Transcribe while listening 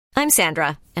I'm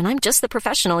Sandra, and I'm just the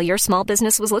professional your small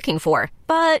business was looking for.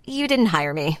 But you didn't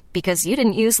hire me because you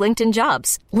didn't use LinkedIn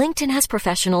Jobs. LinkedIn has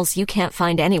professionals you can't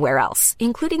find anywhere else,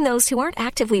 including those who aren't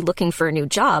actively looking for a new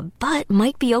job, but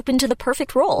might be open to the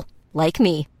perfect role, like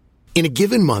me. In a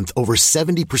given month, over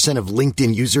 70% of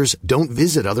LinkedIn users don't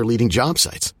visit other leading job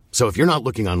sites. So if you're not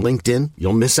looking on LinkedIn,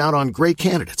 you'll miss out on great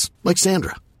candidates like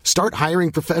Sandra. Start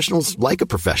hiring professionals like a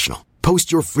professional.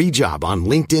 Post your free job on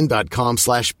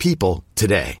linkedin.com/people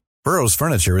today. Burrow's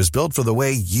furniture is built for the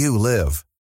way you live.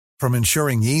 From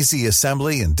ensuring easy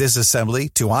assembly and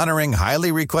disassembly to honoring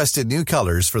highly requested new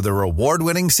colors for their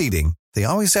award-winning seating, they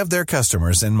always have their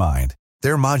customers in mind.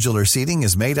 Their modular seating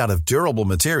is made out of durable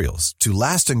materials to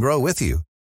last and grow with you.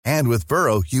 And with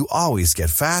Burrow, you always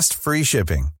get fast, free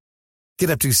shipping.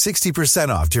 Get up to 60%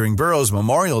 off during Burrow's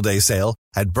Memorial Day sale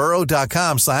at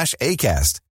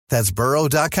burrow.com/ACAST. That's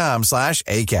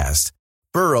burrow.com/ACAST.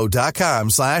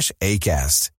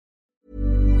 burrow.com/ACAST.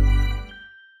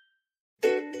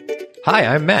 Hi,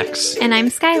 I'm Max. And I'm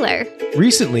Skylar.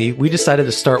 Recently, we decided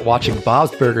to start watching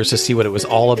Bob's Burgers to see what it was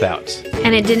all about.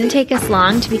 And it didn't take us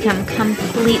long to become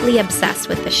completely obsessed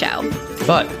with the show.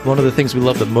 But one of the things we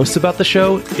love the most about the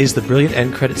show is the brilliant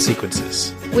end credit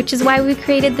sequences. Which is why we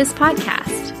created this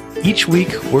podcast. Each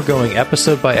week, we're going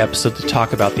episode by episode to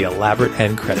talk about the elaborate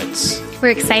end credits. We're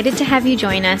excited to have you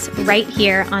join us right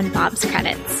here on Bob's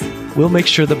Credits. We'll make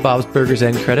sure the Bob's Burgers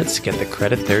end credits get the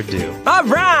credit they're due. All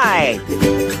right!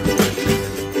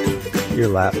 You're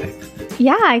laughing.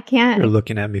 Yeah, I can't. You're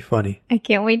looking at me funny. I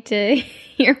can't wait to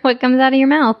hear what comes out of your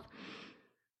mouth.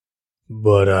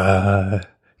 But I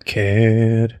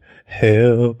can't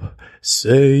help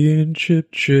saying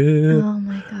chip chip. Oh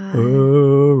my God.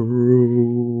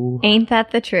 Oh. Ain't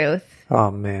that the truth?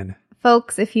 Oh, man.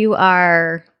 Folks, if you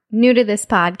are new to this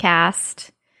podcast,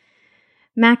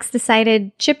 Max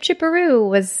decided Chip Chipperoo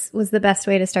was the best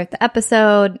way to start the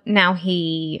episode. Now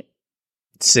he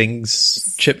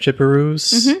sings Chip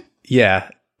Chipperoos. Mm-hmm. Yeah.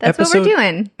 That's what we're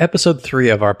doing. Episode 3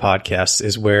 of our podcast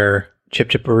is where Chip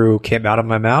Chipperoo came out of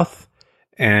my mouth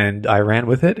and I ran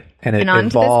with it and it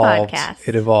evolved. This podcast.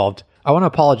 It evolved. I want to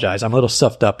apologize. I'm a little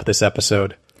stuffed up this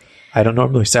episode. I don't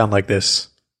normally sound like this.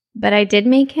 But I did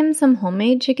make him some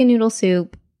homemade chicken noodle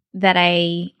soup that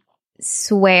I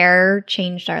swear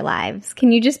changed our lives.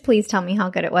 Can you just please tell me how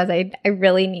good it was? I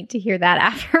really need to hear that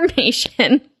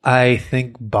affirmation. I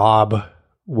think Bob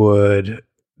would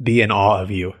be in awe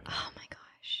of you. Oh my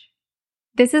gosh.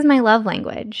 This is my love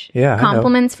language. Yeah.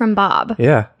 Compliments from Bob.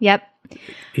 Yeah. Yep.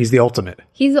 He's the ultimate.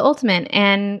 He's the ultimate.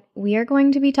 And we are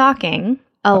going to be talking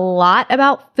a lot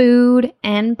about food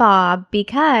and Bob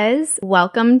because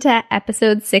welcome to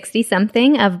episode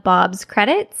 60-something of Bob's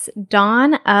Credits,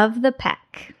 Dawn of the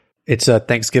Peck. It's a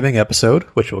Thanksgiving episode,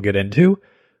 which we'll get into.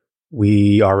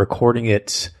 We are recording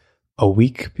it a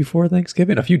week before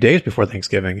Thanksgiving, a few days before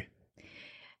Thanksgiving.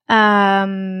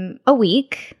 A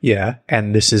week. Yeah,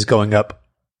 and this is going up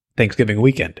Thanksgiving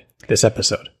weekend, this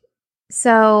episode.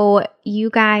 So you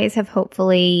guys have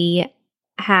hopefully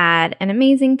had an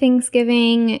amazing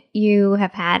Thanksgiving. You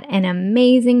have had an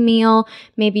amazing meal.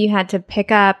 Maybe you had to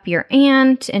pick up your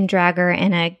aunt and drag her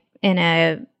in a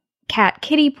cat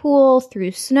kiddie pool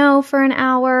through snow for an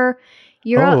hour.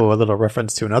 A little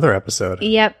reference to another episode.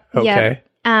 Yep. Okay.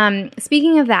 Yep.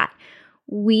 Speaking of that,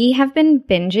 we have been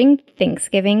binging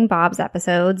Thanksgiving Bob's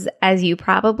episodes, as you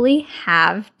probably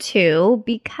have too,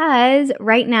 because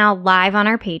right now, live on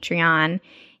our Patreon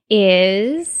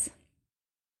is...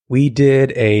 We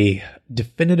did a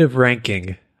definitive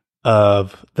ranking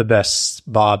of the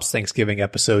best Bob's Thanksgiving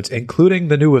episodes, including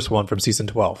the newest one from season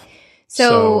 12.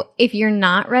 So if you're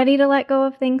not ready to let go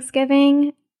of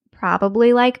Thanksgiving,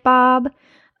 probably like Bob,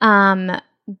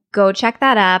 go check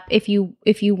that up. If you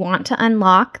want to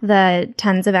unlock the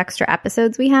tons of extra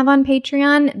episodes we have on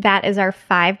Patreon, that is our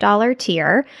 $5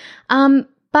 tier.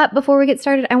 But before we get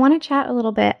started, I want to chat a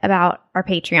little bit about our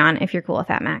Patreon, if you're cool with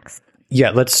that, Max.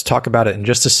 Yeah, let's talk about it in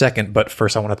just a second. But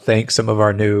first, I want to thank some of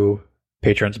our new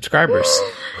Patreon subscribers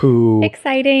who...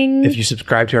 Exciting. If you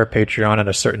subscribe to our Patreon at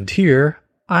a certain tier,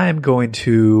 I am going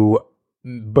to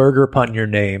burger pun your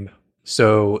name.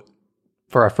 So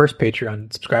for our first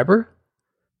Patreon subscriber,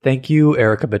 thank you,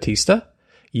 Erica Batista.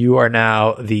 You are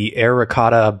now the Air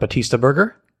Ricotta Batista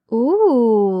Burger.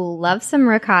 Ooh, love some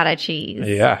ricotta cheese.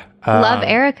 Yeah. Love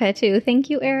Erica, too. Thank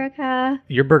you, Erica.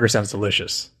 Your burger sounds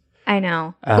delicious. I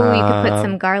know. Ooh, you could put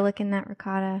some garlic in that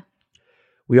ricotta.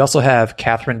 We also have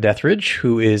Catherine Deathridge,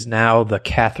 who is now the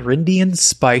Catherindian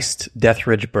Spiced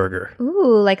Deathridge Burger.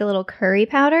 Ooh, like a little curry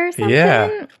powder or something?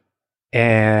 Yeah.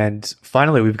 And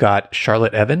finally, we've got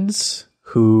Charlotte Evans,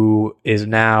 who is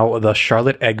now the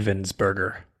Charlotte Eggvins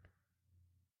Burger.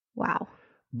 Wow.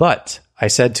 But I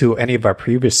said to any of our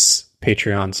previous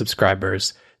Patreon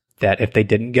subscribers that if they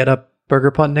didn't get a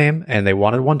burger pun name and they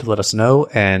wanted one, to let us know.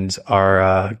 And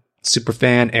our super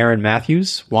fan Erin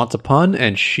Matthews wants a pun,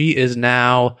 and she is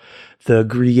now the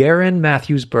Gruyere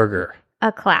Matthews Burger.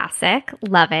 A classic.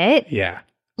 Love it. Yeah.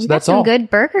 We So got that's some all. good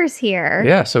burgers here.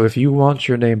 Yeah. So if you want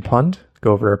your name punned,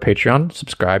 go over to our Patreon,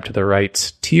 subscribe to the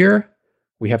right tier.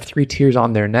 We have 3 tiers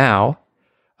on there now.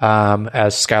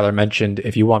 As Skylar mentioned,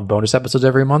 if you want bonus episodes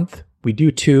every month, we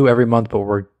do 2 every month, but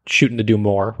we're shooting to do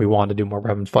more. We want to do more. We're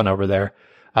having fun over there.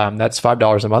 That's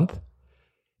 $5 a month.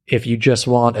 If you just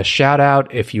want a shout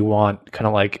out, if you want kind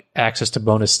of like access to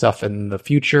bonus stuff in the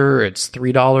future, it's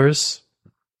 $3.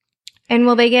 And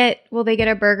will they get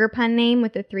a burger pun name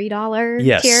with the $3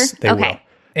 Yes, tier? they will.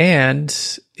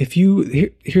 And if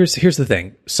you here's the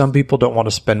thing. Some people don't want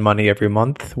to spend money every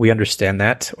month. We understand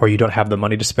that, or you don't have the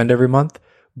money to spend every month.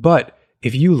 But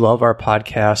if you love our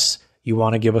podcasts, you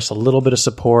want to give us a little bit of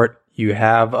support, you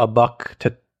have $1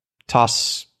 to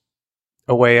toss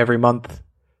away every month.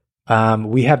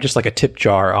 We have just like a tip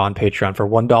jar on Patreon for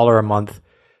 $1 a month.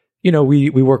 You know, we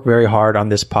work very hard on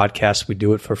this podcast. We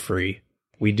do it for free.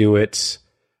 We do it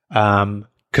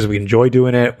because we enjoy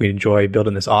doing it. We enjoy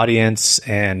building this audience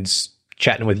and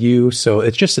chatting with you. So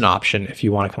it's just an option if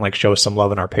you want to kind of like show us some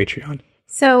love in our Patreon.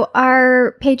 So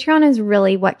our Patreon is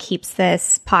really what keeps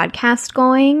this podcast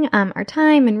going, our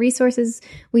time and resources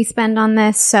we spend on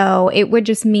this. So it would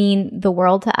just mean the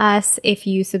world to us if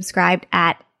you subscribed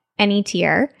at any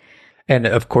tier. And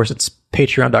of course, it's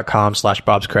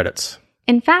patreon.com/BobsCredits.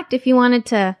 In fact, if you wanted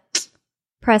to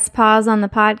press pause on the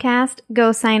podcast,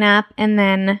 go sign up, and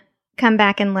then come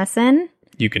back and listen,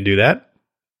 You can do that.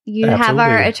 you have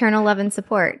our Absolutely. eternal love and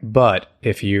support. But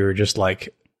if you're just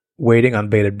like waiting on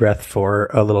bated breath for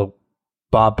a little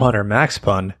Bob pun or Max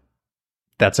pun,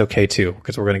 that's okay too,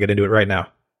 because we're going to get into it right now.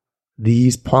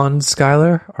 These puns,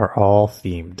 Skylar, are all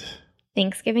themed.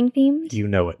 Thanksgiving themed? You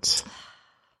know it.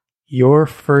 Your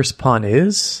first pun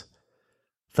is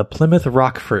the Plymouth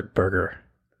Rockford Burger.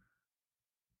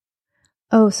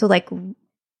 Oh, so like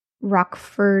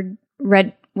Rockford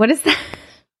red. What is that?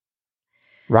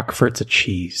 Roquefort's a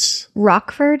cheese.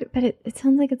 Rockford, but it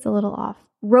sounds like it's a little off.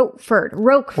 Roquefort.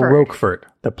 Roquefort.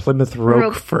 The Plymouth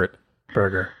Roquefort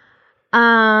Burger.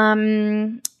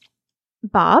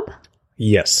 Bob?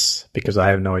 Yes, because I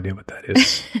have no idea what that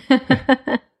is.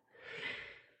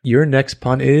 Your next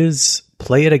pun is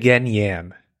play it again,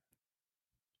 yam.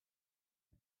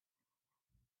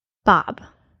 Bob.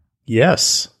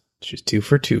 Yes. She's 2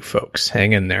 for 2, folks.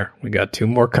 Hang in there. We got 2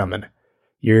 more coming.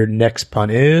 Your next pun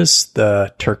is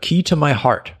the turkey to my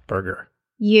heart burger.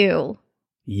 You.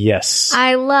 Yes.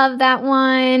 I love that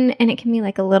one. And it can be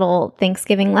like a little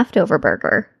Thanksgiving leftover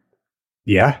burger.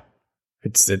 Yeah.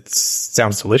 It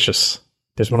sounds delicious.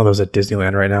 There's one of those at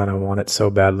Disneyland right now, and I want it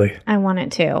so badly. I want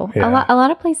it too. Yeah. A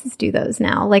lot of places do those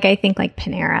now. Like I think like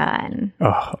Panera and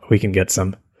Oh, we can get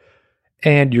some.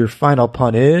 And your final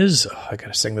pun is, I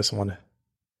gotta sing this one.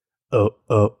 Oh,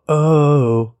 oh,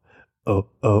 oh. Oh,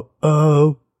 oh,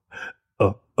 oh.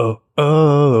 Oh, oh,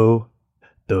 oh.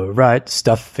 The right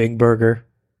stuffing burger.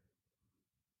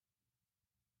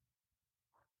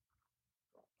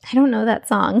 I don't know that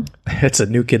song. It's a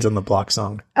New Kids on the Block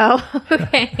song. Oh,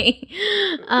 okay.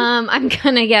 I'm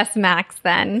gonna guess Max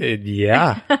then.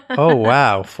 Yeah. Oh,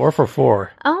 wow. 4 for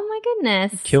 4. Oh my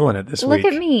goodness. Killing it this week.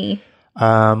 Look at me.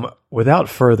 Without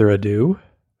further ado,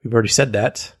 we've already said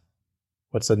that.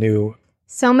 What's the new?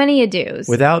 So many ados.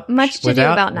 Without do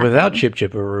about nothing. Without Chip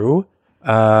Chipperoo,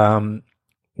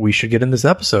 we should get in this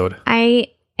episode.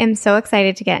 I am so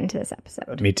excited to get into this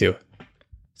episode. Me too.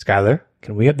 Skylar,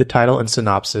 can we have the title and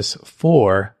synopsis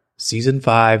for Season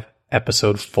 5,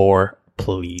 Episode 4,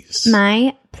 please?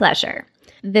 My pleasure.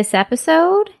 This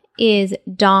episode is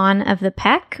Dawn of the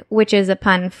Peck, which is a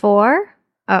pun for...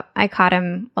 Oh, I caught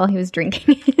him while he was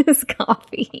drinking his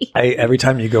coffee. Every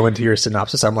time you go into your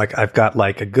synopsis, I'm like, I've got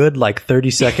like a good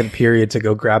 30-second period to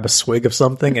go grab a swig of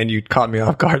something, and you caught me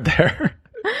off guard there.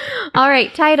 All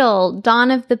right, title,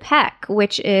 Dawn of the Peck,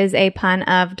 which is a pun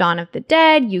of Dawn of the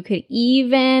Dead. You could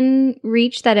even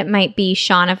reach that it might be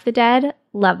Shaun of the Dead.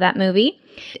 Love that movie.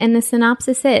 And the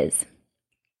synopsis is,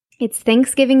 it's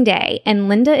Thanksgiving Day, and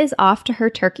Linda is off to her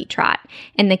turkey trot,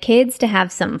 and the kids to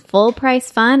have some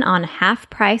full-price fun on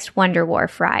half-priced Wonder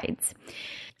Wharf rides.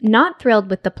 Not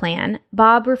thrilled with the plan,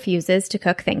 Bob refuses to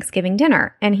cook Thanksgiving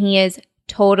dinner, and he is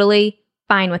totally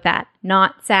fine with that.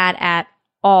 Not sad at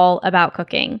all about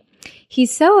cooking. He's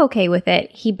so okay with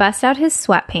it, he busts out his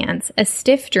sweatpants, a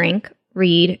stiff drink,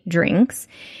 Reed drinks,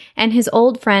 and his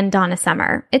old friend Donna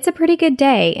Summer. It's a pretty good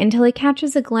day until he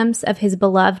catches a glimpse of his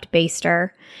beloved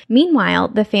baster. Meanwhile,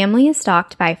 the family is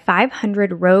stalked by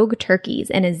 500 rogue turkeys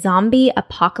in a zombie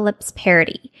apocalypse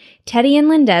parody. Teddy and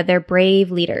Linda, their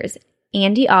brave leaders.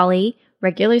 Andy Ollie,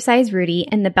 regular size Rudy,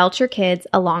 and the Belcher kids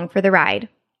along for the ride.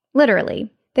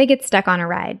 Literally, they get stuck on a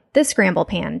ride. The scramble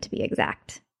pan, to be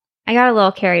exact. I got a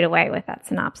little carried away with that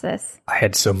synopsis. I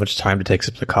had so much time to take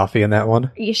sips of coffee in that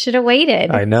one. You should have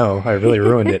waited. I know. I really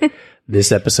ruined it.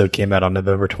 This episode came out on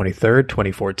November 23rd,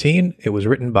 2014. It was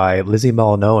written by Lizzie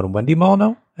Molyneux and Wendy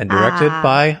Molyneux and directed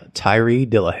by Tyree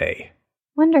Dillahay.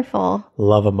 Wonderful.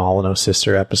 Love a Molyneux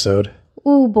sister episode.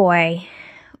 Ooh, boy.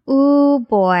 Ooh,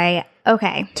 boy.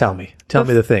 Okay. Tell me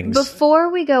the things.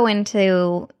 Before we go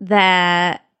into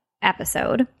the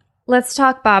episode, let's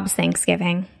talk Bob's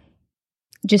Thanksgiving.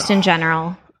 Just in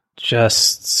general.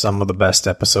 Just some of the best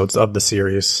episodes of the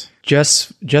series.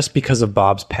 Just because of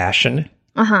Bob's passion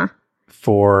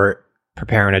for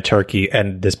preparing a turkey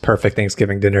and this perfect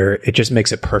Thanksgiving dinner, it just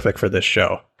makes it perfect for this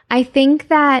show. I think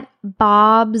that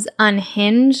Bob's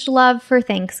unhinged love for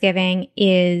Thanksgiving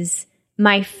is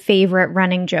my favorite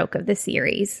running joke of the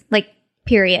series. Like,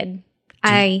 period.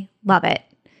 I love it.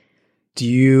 Do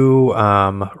you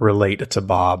relate to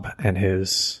Bob and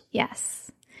his... Yes.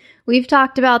 We've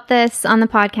talked about this on the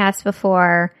podcast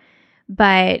before,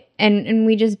 but and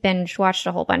we just binge watched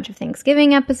a whole bunch of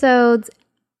Thanksgiving episodes.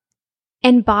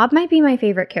 And Bob might be my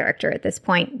favorite character at this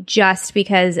point, just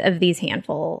because of these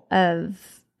handful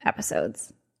of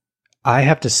episodes. I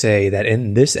have to say that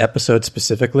in this episode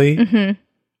specifically,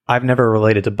 I've never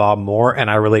related to Bob more, and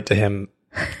I relate to him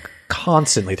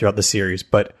constantly throughout the series.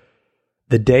 But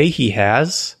the day he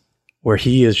has where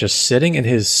he is just sitting in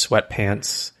his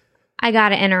sweatpants... I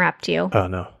gotta interrupt you. Oh,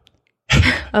 no.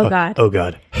 Oh, God. Oh,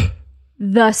 God.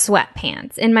 The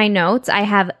sweatpants. In my notes, I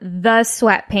have the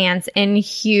sweatpants in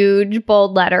huge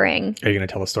bold lettering. Are you going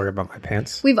to tell a story about my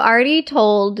pants? We've already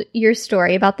told your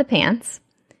story about the pants,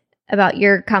 about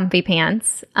your comfy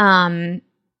pants. We're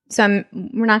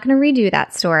not going to redo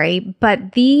that story.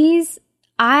 But these,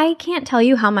 I can't tell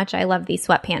you how much I love these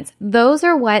sweatpants. Those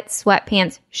are what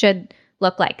sweatpants should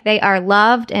look like. They are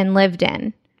loved and lived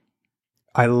in.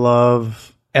 I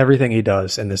love everything he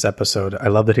does in this episode. I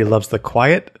love that he loves the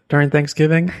quiet during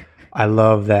Thanksgiving. I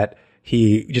love that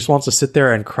he just wants to sit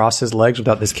there and cross his legs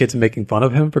without his kids making fun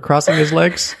of him for crossing his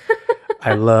legs.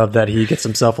 I love that he gets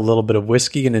himself a little bit of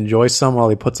whiskey and enjoys some while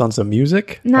he puts on some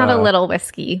music. Not a little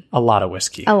whiskey. A lot of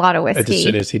whiskey. A lot of whiskey.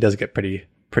 It is. He does get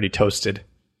pretty toasted.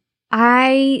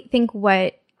 I think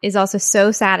what is also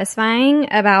so satisfying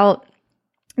about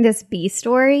this B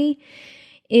story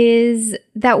is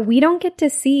that we don't get to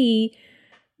see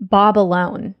Bob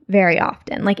alone very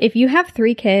often. Like, if you have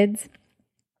 3 kids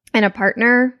and a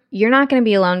partner, you're not going to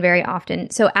be alone very often.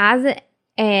 So as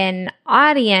an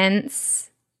audience,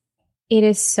 it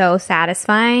is so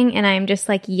satisfying. And I'm just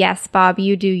like, yes, Bob,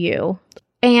 you do you.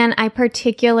 And I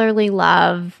particularly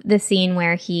love the scene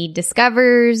where he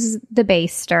discovers the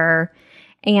baster.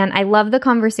 And I love the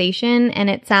conversation, and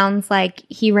it sounds like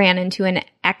he ran into an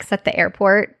ex at the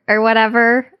airport or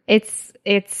whatever. It's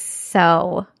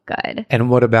so good. And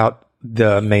what about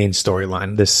the main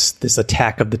storyline? This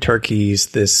attack of the turkeys,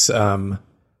 this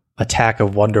attack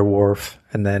of Wonder Wharf,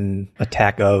 and then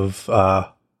attack on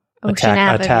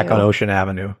Ocean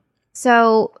Avenue.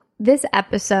 So this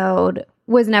episode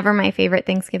was never my favorite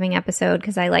Thanksgiving episode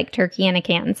because I like turkey in a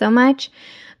can so much.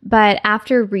 But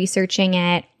after researching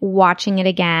it, watching it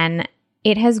again,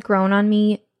 it has grown on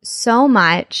me so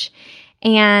much.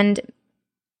 And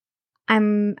I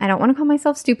don't want to call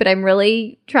myself stupid. I'm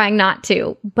really trying not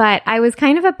to. But I was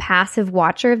kind of a passive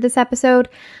watcher of this episode.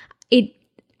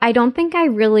 I don't think I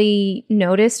really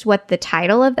noticed what the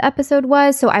title of the episode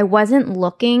was, so I wasn't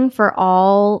looking for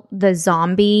all the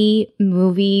zombie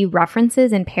movie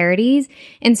references and parodies.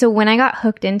 And so when I got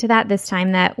hooked into that this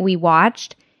time that we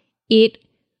watched, it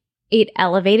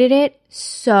elevated it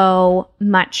so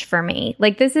much for me.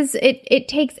 Like, this is, it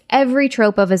takes every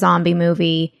trope of a zombie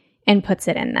movie and puts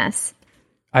it in this.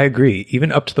 I agree.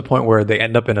 Even up to the point where they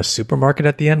end up in a supermarket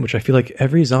at the end, which I feel like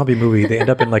every zombie movie, they end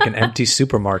up in like an empty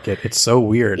supermarket. It's so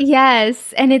weird.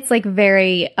 Yes. And it's like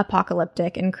very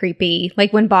apocalyptic and creepy.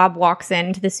 Like when Bob walks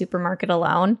into the supermarket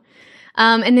alone.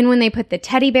 And then when they put the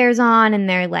teddy bears on and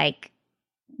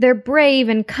they're brave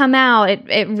and come out,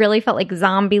 it really felt like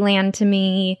Zombieland to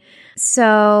me.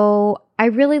 So I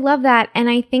really love that. And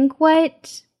I think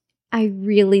what I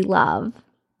really love,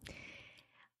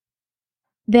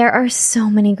 there are so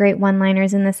many great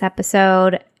one-liners in this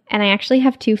episode, and I actually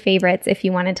have 2 favorites if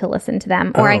you wanted to listen to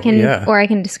them, or I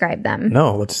can describe them.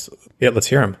 No, let's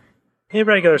hear them. Hey,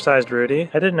 regular-sized Rudy.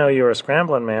 I didn't know you were a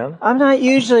scrambling man. I'm not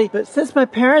usually, but since my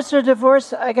parents are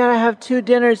divorced, I gotta have 2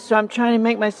 dinners, so I'm trying to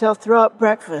make myself throw up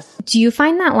breakfast. Do you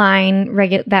find that line,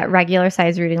 that regular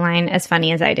size Rudy line, as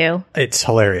funny as I do? It's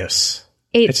hilarious.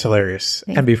 It's hilarious.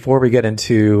 And before we get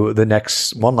into the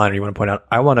next one-liner you want to point out,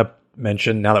 I want to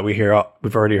mention, now that we've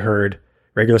already heard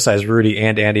regular size Rudy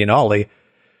and Andy and Ollie,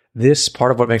 this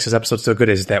part of what makes this episode so good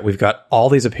is that we've got all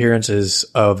these appearances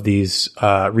of these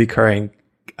recurring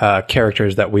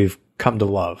characters that we've come to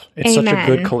love. It's such a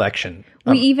good collection.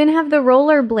 We even have the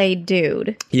rollerblade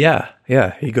dude. Yeah.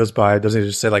 He goes by, doesn't he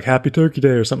just say like Happy Turkey Day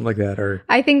or something like that? Or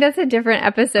I think that's a different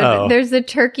episode. Oh. There's the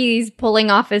turkeys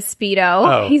pulling off his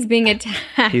Speedo. Oh. He's being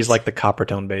attacked. He's like the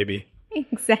Coppertone baby.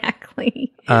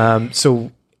 Exactly.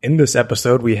 So in this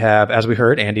episode, we have, as we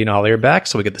heard, Andy and Ollie are back.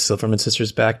 So we get the Silverman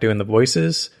sisters back doing the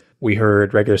voices. We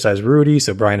heard regular size Rudy.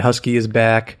 So Brian Husky is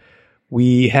back.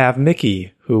 We have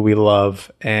Mickey, who we love,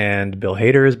 and Bill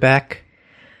Hader is back.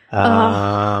 There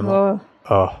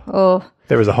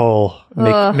was a whole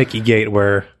Mickey gate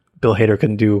where Bill Hader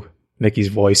couldn't do Mickey's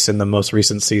voice in the most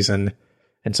recent season.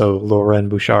 And so Lauren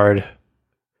Bouchard,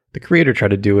 the creator,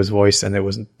 tried to do his voice, and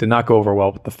did not go over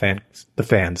well with the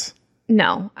fans.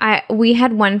 No, we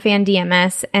had one fan DM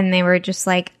us, and they were just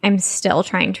like, I'm still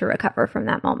trying to recover from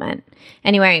that moment.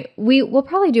 Anyway, we'll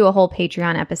probably do a whole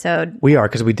Patreon episode. We are,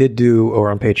 because we did do over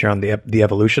on Patreon the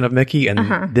evolution of Mickey,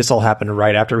 and this all happened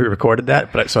right after we recorded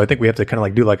that. But so I think we have to kind of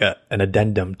like do like an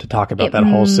addendum to talk about that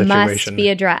whole situation. Must be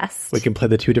addressed. We can play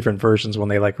the 2 different versions when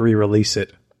they like re-release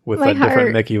it with a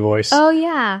different Mickey voice. Oh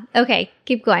yeah. Okay,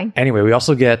 keep going. Anyway, we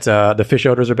also get the fish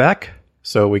odors are back,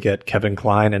 so we get Kevin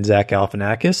Kline and Zach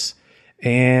Galifianakis.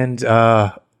 And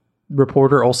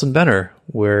reporter Olsen Benner,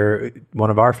 where one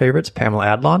of our favorites, Pamela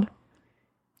Adlon.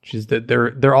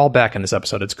 They're all back in this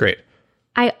episode. It's great.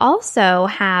 I also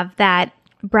have that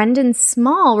Brendan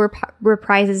Small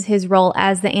reprises his role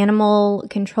as the animal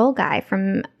control guy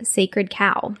from Sacred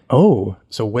Cow. Oh,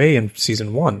 so way in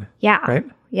season 1. Yeah. Right?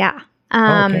 Yeah.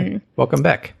 Okay. Welcome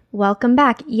back. Welcome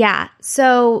back. Yeah.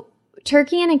 So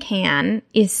Turkey in a Can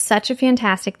is such a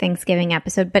fantastic Thanksgiving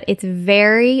episode, but it's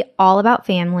very all about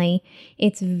family.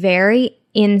 It's very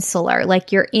insular.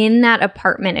 Like you're in that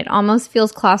apartment. It almost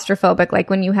feels claustrophobic, like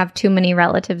when you have too many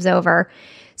relatives over.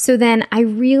 So then I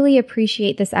really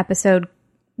appreciate this episode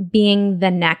being the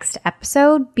next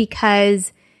episode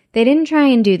because they didn't try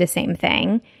and do the same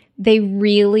thing. They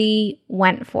really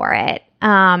went for it.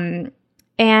 And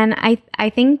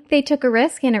I think they took a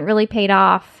risk and it really paid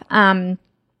off.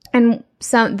 And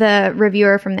the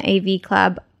reviewer from the AV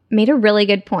Club made a really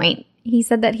good point. He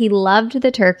said that he loved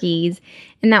the turkeys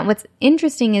and that what's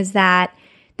interesting is that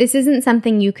this isn't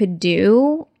something you could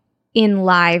do in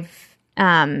live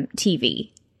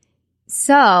TV.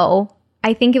 So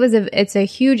I think it's a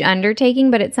huge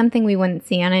undertaking, but it's something we wouldn't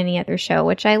see on any other show,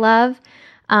 which I love.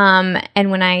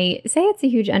 And when I say it's a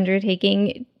huge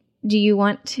undertaking, do you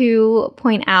want to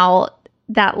point out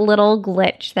that little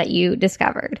glitch that you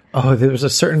discovered? Oh, there was a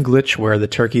certain glitch where the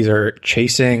turkeys are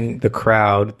chasing the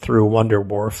crowd through Wonder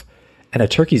Wharf, and a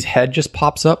turkey's head just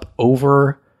pops up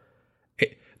over.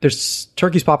 There's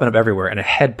turkeys popping up everywhere, and a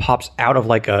head pops out of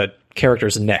like a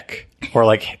character's neck or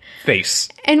like face.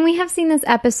 And we have seen this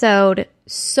episode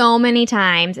so many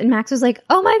times, and Max was like,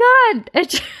 "Oh my god,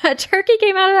 a turkey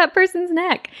came out of that person's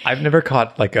neck." I've never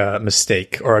caught like a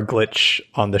mistake or a glitch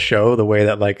on the show the way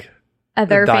that like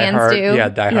other fans do. Yeah,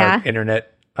 diehard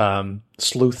internet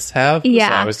sleuths have.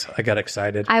 Yeah. So I got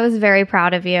excited. I was very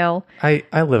proud of you. I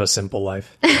live a simple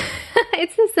life.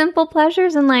 It's the simple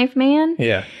pleasures in life, man.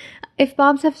 Yeah. If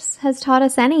Bob's has taught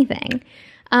us anything.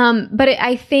 But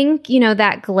I think,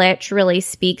 that glitch really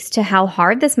speaks to how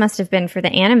hard this must have been for the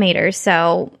animators.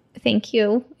 So thank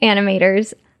you,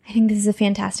 animators. I think this is a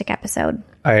fantastic episode.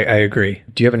 I agree.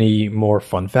 Do you have any more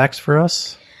fun facts for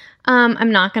us?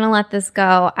 I'm not going to let this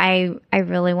go. I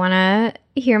really want to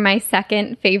hear my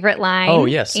second favorite line. Oh,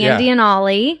 yes. Andy and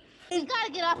Ollie. You've got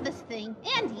to get off this thing.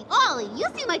 Andy, Ollie, you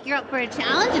seem like you're up for a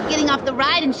challenge of getting off the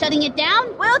ride and shutting it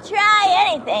down. We'll try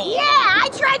anything. Yeah, I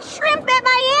tried shrimp at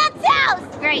my aunt's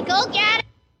house. Great, go get it.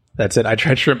 That's it. I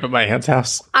tried shrimp at my aunt's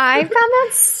house. I found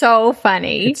that so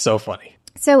funny. It's so funny.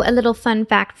 So a little fun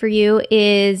fact for you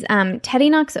is Teddy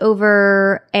knocks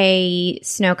over a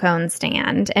snow cone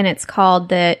stand, and it's called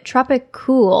the Tropic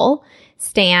Cool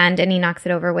stand, and he knocks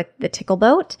it over with the tickle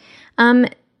boat.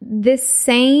 The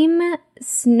same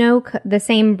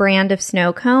brand of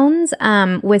snow cones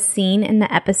was seen in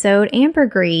the episode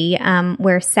Ambergris,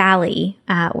 where Sally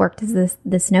worked as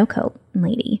the snow cone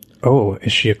lady. Oh,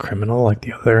 is she a criminal like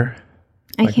the other?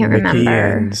 I can't Mickey remember.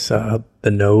 And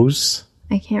the nose.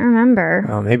 I can't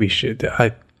remember. Maybe she.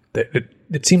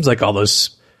 it seems like all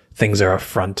those things are a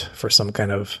front for some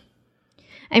kind of...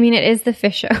 I mean, it is the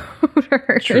fish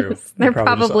odors. True. They're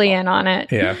probably in on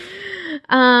it. Yeah.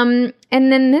 And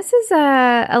then this is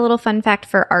a little fun fact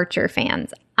for Archer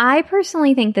fans. I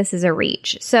personally think this is a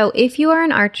reach. So if you are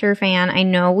an Archer fan, I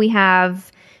know we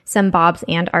have some Bob's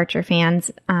and Archer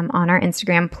fans on our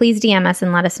Instagram. Please DM us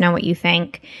and let us know what you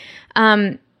think.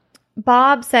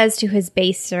 Bob says to his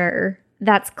baser,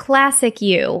 "That's classic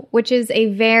you," which is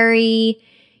a very...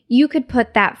 You could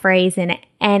put that phrase in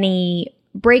any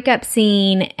breakup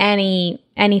scene,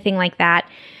 anything like that.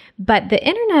 But the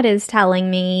internet is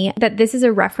telling me that this is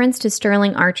a reference to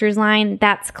Sterling Archer's line,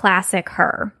 "That's classic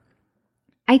her."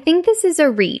 I think this is a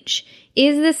reach.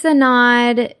 Is this a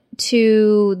nod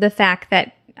to the fact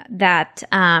that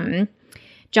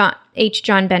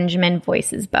John Benjamin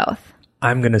voices both?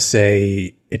 I'm going to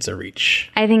say it's a reach.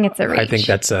 I think it's a reach. I think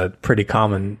that's a pretty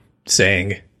common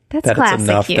saying. That's that classic it's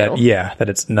enough you. that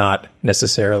it's not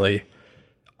necessarily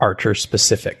Archer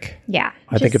specific. Yeah.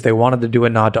 I think if they wanted to do a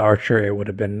nod to Archer, it would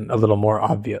have been a little more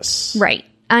obvious. Right.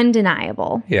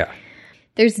 Undeniable. Yeah.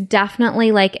 There's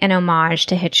definitely like an homage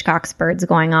to Hitchcock's Birds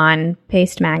going on.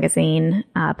 Paste Magazine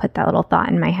put that little thought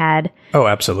in my head. Oh,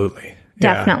 absolutely.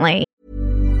 Definitely.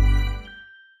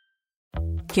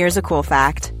 Here's a cool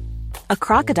fact. A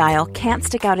crocodile can't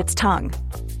stick out its tongue.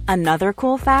 Another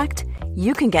cool fact,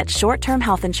 you can get short-term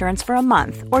health insurance for a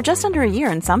month or just under a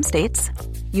year in some states.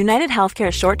 United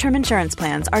Healthcare short-term insurance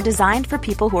plans are designed for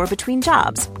people who are between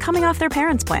jobs, coming off their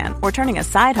parents' plan, or turning a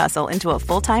side hustle into a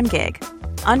full-time gig.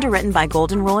 Underwritten by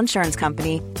Golden Rule Insurance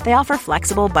Company, they offer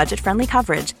flexible, budget-friendly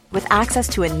coverage with access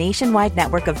to a nationwide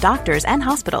network of doctors and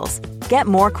hospitals. Get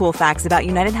more cool facts about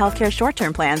United Healthcare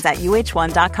short-term plans at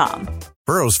uh1.com.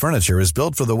 Burrow's furniture is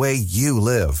built for the way you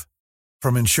live.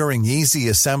 From ensuring easy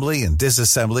assembly and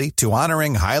disassembly to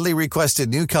honoring highly requested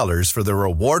new colors for their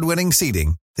award-winning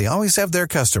seating, they always have their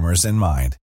customers in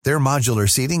mind. Their modular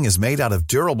seating is made out of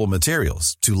durable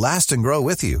materials to last and grow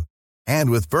with you.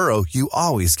 And with Burrow, you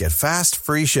always get fast,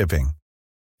 free shipping.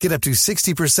 Get up to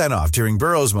 60% off during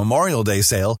Burrow's Memorial Day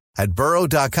sale at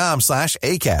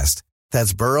burrow.com/ACAST.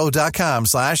 That's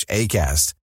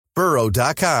burrow.com/ACAST.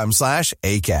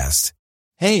 burrow.com/ACAST.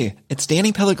 Hey, it's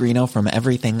Danny Pellegrino from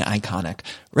Everything Iconic.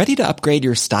 Ready to upgrade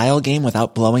your style game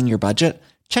without blowing your budget?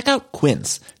 Check out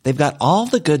Quince. They've got all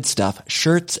the good stuff,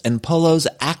 shirts and polos,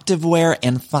 activewear,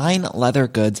 and fine leather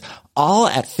goods, all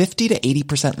at 50 to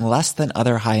 80% less than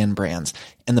other high-end brands.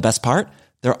 And the best part?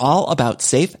 They're all about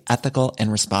safe, ethical,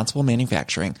 and responsible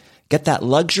manufacturing. Get that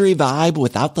luxury vibe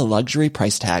without the luxury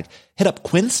price tag. Hit up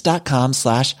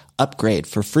quince.com/upgrade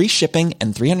for free shipping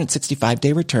and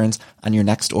 365-day returns on your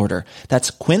next order.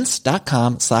 That's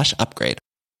quince.com/upgrade.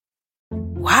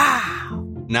 Wow.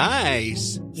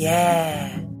 Nice.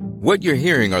 Yeah. What you're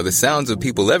hearing are the sounds of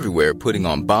people everywhere putting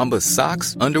on Bombas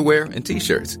socks, underwear, and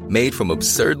T-shirts made from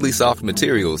absurdly soft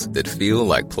materials that feel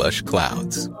like plush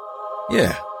clouds.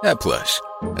 Yeah, that plush.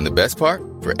 And the best part?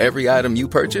 For every item you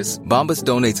purchase, Bombas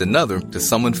donates another to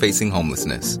someone facing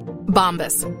homelessness.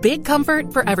 Bombas. Big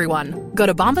comfort for everyone. Go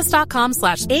to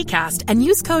bombas.com/ACAST and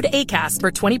use code ACAST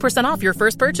for 20% off your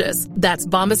first purchase. That's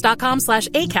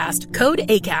bombas.com/ACAST. Code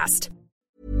ACAST.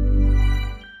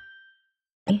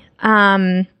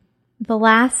 The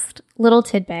last little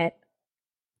tidbit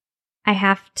I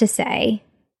have to say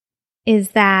is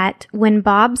that when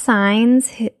Bob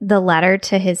signs the letter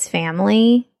to his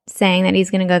family saying that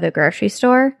he's going to go to the grocery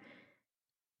store,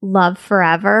 love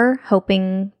forever,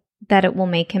 hoping that it will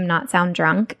make him not sound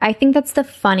drunk. I think that's the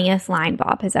funniest line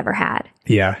Bob has ever had.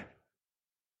 Yeah.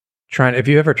 If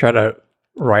you ever try to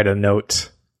write a note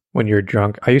when you're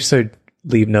drunk, I used to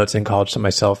leave notes in college to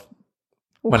myself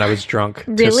when I was drunk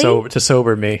Really? to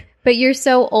sober me. But you're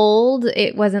so old,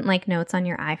 it wasn't like notes on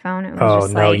your iPhone. It was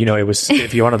just no, like... it was,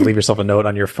 if you wanted to leave yourself a note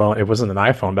on your phone, it wasn't an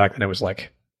iPhone back then. It was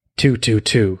like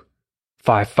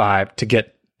 22255 to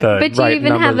get the But right you even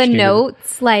number have that a you needed.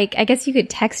 notes? Like, I guess you could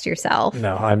text yourself.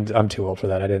 No, I'm too old for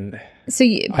that. I didn't. So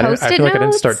you I Post-it feel like I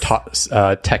didn't notes? start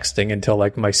texting until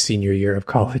like my senior year of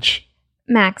college.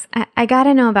 Max, I got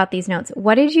to know about these notes.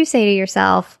 What did you say to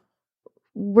yourself?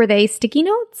 Were they sticky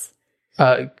notes?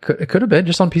 It could have been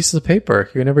just on pieces of paper.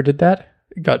 You never did that?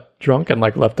 Got drunk and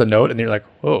like left a note and you're like,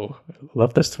 whoa, I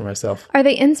left this for myself. Are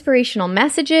they inspirational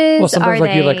messages? Well, sometimes Are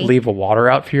like you they... like leave a water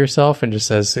out for yourself and just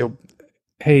says,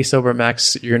 hey, sober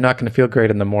Max, you're not going to feel great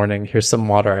in the morning. Here's some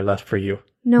water I left for you.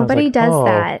 Nobody does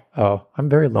that. Oh, I'm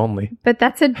very lonely. But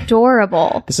that's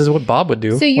adorable. This is what Bob would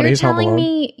do So when you're he's home telling alone.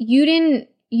 me you didn't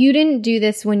do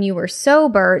this when you were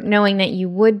sober, knowing that you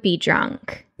would be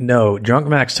drunk. No, drunk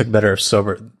Max took better of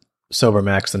sober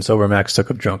Max than sober Max took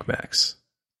of drunk Max.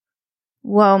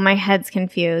 Whoa, my head's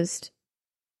confused.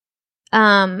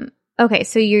 Okay,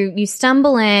 so you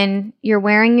stumble in, you're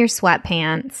wearing your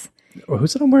sweatpants. Well, who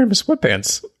said I'm wearing my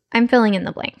sweatpants? I'm filling in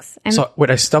the blanks. So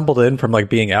when I stumbled in from like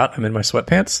being out, I'm in my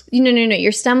sweatpants? No.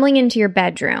 You're stumbling into your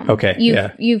bedroom. Okay,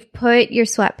 You've put your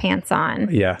sweatpants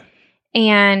on. Yeah.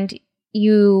 And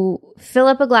you fill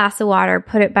up a glass of water,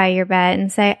 put it by your bed,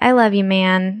 and say, I love you,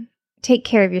 man. Take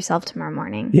care of yourself tomorrow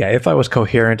morning. Yeah, if I was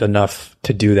coherent enough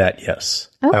to do that, yes.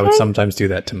 Okay. I would sometimes do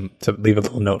that to leave a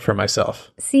little note for myself.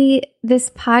 See, this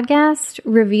podcast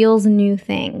reveals new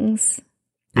things.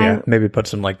 Yeah, maybe put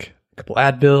some like a couple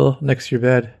Advil next to your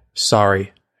bed.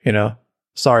 Sorry,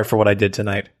 sorry for what I did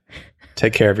tonight.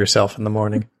 Take care of yourself in the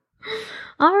morning.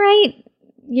 All right.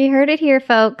 You heard it here,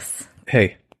 folks.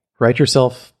 Hey, write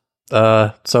yourself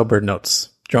sober notes,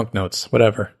 drunk notes,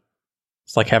 whatever.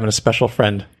 It's like having a special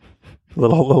friend, a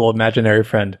little imaginary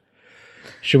friend.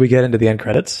 Should we get into the end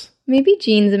credits? Maybe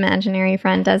Gene's imaginary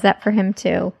friend does that for him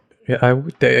too. Yeah, I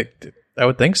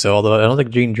would think so. Although I don't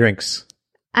think Gene drinks.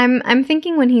 I'm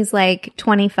thinking when he's like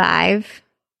 25,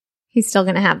 he's still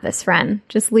going to have this friend,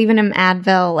 just leaving him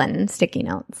Advil and sticky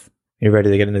notes. You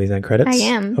ready to get into these end credits? I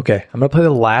am. Okay, I'm going to play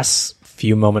the last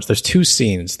few moments. There's two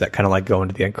scenes that kind of like go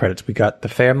into the end credits. We got the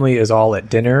family is all at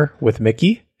dinner with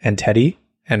Mickey and Teddy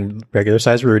and regular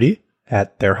size Rudy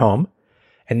at their home.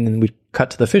 And then we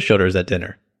cut to the fish odors at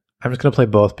dinner. I'm just going to play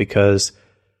both because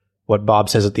what Bob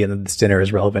says at the end of this dinner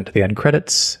is relevant to the end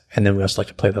credits. And then we also like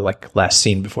to play the like last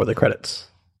scene before the credits.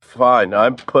 Fine,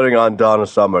 I'm putting on Donna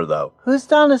Summer, though. Who's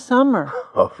Donna Summer?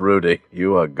 Oh, Rudy,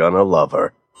 you are gonna love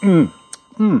her.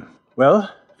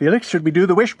 Well, Felix, should we do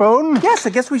the wishbone? Yes, I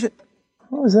guess we should.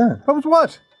 What was that? What was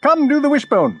what? Come, do the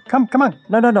wishbone. Come on.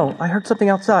 No. I heard something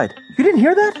outside. You didn't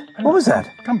hear that? What was that?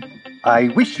 Come. I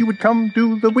wish you would come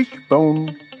do the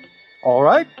wishbone. All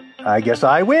right, I guess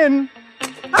I win.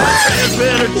 There's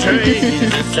been a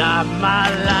change inside my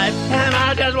life, and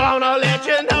I just want to let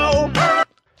you know.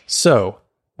 So,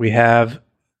 we have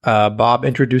Bob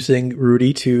introducing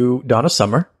Rudy to Donna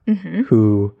Summer,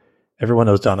 who everyone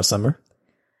knows Donna Summer.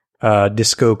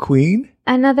 Disco Queen.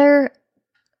 Another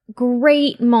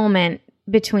great moment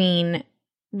between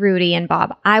Rudy and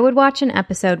Bob. I would watch an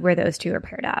episode where those two are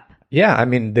paired up. Yeah, I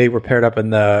mean, they were paired up in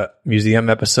the museum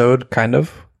episode, kind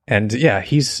of. And yeah,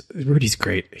 Rudy's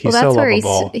great. He's so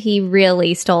lovable. Where he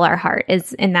really stole our heart,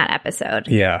 is in that episode.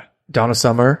 Yeah. Donna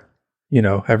Summer,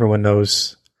 everyone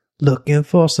knows. Looking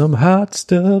for some hot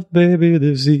stuff, baby,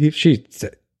 this eve. She's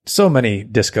so many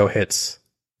disco hits.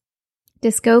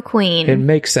 Disco Queen. It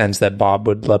makes sense that Bob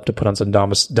would love to put on some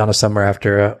Donna Summer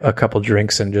after a couple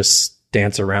drinks and just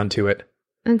dance around to it.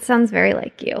 It sounds very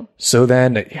like you. So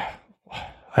then,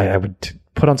 I would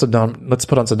let's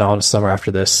put on some Donna Summer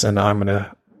after this, and I'm going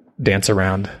to dance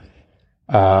around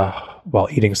while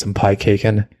eating some pie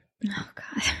cakein'. Oh,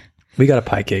 God. We got a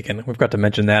pie cakein'. We've got to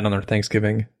mention that on our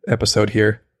Thanksgiving episode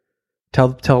here. Tell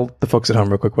the folks at home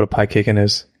real quick what a pie cakein'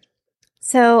 is.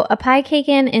 So a pie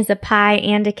cakein' is a pie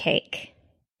and a cake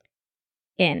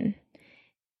in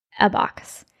a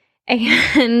box.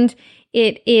 And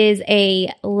it is a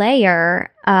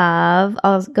layer of,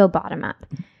 I'll go bottom up,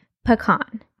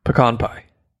 pecan pie,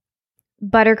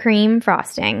 buttercream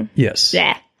frosting. Yes.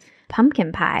 Blech.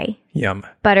 Pumpkin pie. Yum.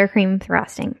 Buttercream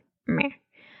frosting. Meh.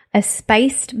 A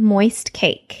spiced moist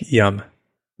cake. Yum.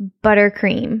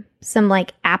 Buttercream. Some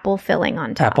like apple filling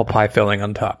on top. Apple pie filling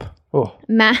on top. Oh.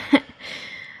 I'm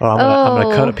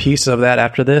gonna cut a piece of that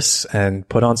after this and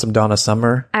put on some Donna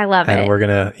Summer. I love it. And we're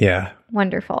gonna,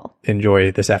 wonderful.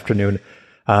 Enjoy this afternoon.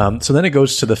 So then it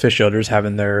goes to the fish odors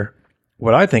having their,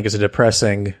 what I think is a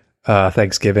depressing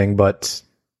Thanksgiving, but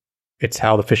it's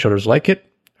how the fish odors like it.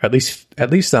 Or at least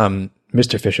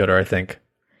Mr. Fish Odor, I think.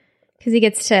 Because he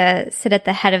gets to sit at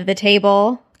the head of the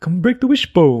table. Come break the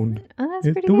wishbone. Oh, that's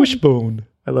pretty the good. Wishbone.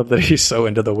 I love that he's so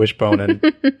into the wishbone,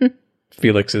 and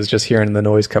Felix is just hearing the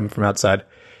noise coming from outside.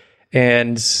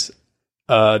 And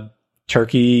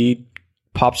Turkey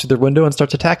pops through their window and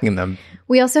starts attacking them.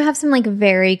 We also have some like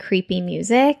very creepy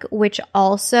music, which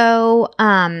also,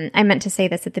 I meant to say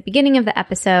this at the beginning of the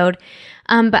episode,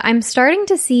 but I'm starting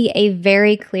to see a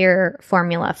very clear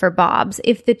formula for Bob's.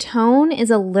 If the tone is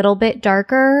a little bit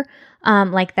darker,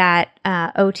 like that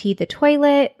OT the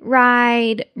toilet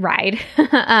ride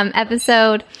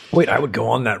episode. Wait, I would go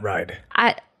on that ride.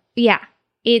 Yeah,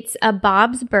 it's a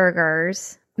Bob's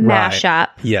Burgers mashup.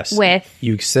 Yes. With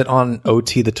you sit on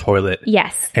OT the toilet.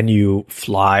 Yes. And you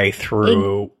fly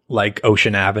through like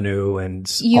Ocean Avenue and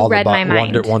you all read the my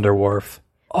mind. Wonder Wharf.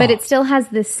 But it still has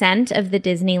the scent of the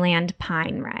Disneyland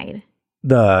Pine ride.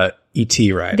 The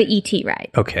E.T. ride. The E.T. ride.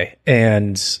 Okay.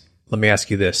 And let me ask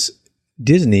you this.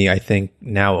 Disney, I think,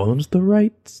 now owns the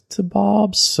rights to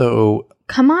Bob's. So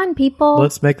Come on, people.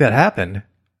 Let's make that happen.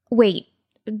 Wait,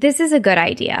 this is a good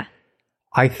idea.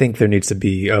 I think there needs to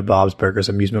be a Bob's Burgers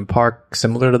amusement park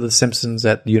similar to the Simpsons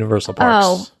at Universal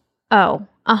Parks. Oh,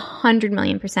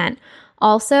 100,000,000%.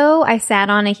 Also, I sat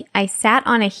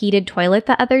on a heated toilet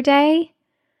the other day.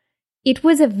 It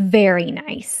was very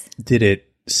nice. Did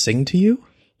it sing to you?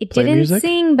 It didn't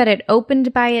sing, but it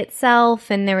opened by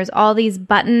itself, and there was all these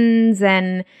buttons,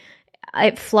 and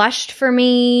it flushed for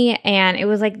me, and it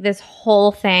was like this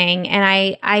whole thing.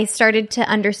 And I started to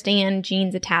understand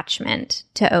Gene's attachment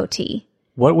to OT.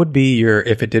 What would be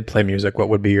if it did play music, what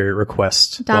would be your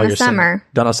request? Donna Summer.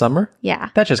 Donna Summer? Yeah.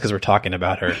 That's just because we're talking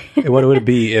about her. What would it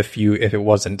be if we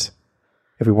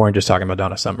weren't just talking about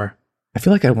Donna Summer? I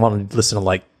feel like I want to listen to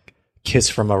like Kiss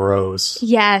from a Rose.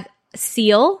 Yeah.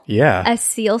 Seal? Yeah. A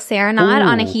Seal serenade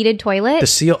on a heated toilet? A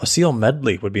Seal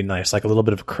medley would be nice, like a little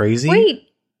bit of crazy. Wait.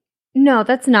 No,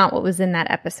 that's not what was in that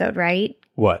episode, right?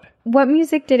 What? What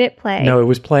music did it play? No, it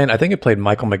was playing, I think it played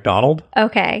Michael McDonald.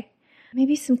 Okay.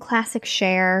 Maybe some classic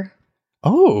Cher.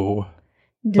 Oh.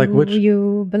 Do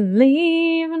you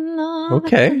believe in love?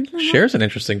 Okay. Cher's an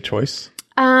interesting choice.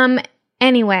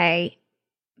 Anyway,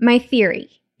 my theory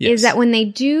is that when they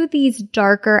do these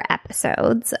darker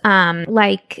episodes,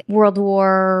 like World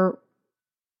War...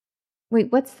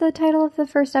 Wait, what's the title of the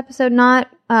first episode? Not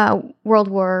World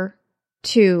War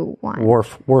II one. War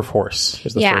Force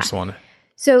is the first one.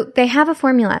 So they have a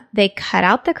formula. They cut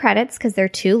out the credits because they're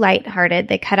too lighthearted.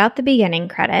 They cut out the beginning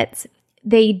credits.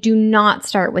 They do not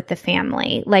start with the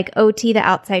family. Like OT, the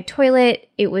outside toilet,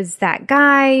 it was that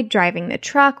guy driving the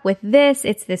truck. With this,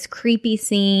 it's this creepy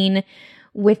scene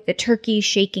with the turkey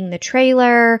shaking the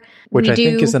trailer. Which I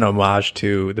think is an homage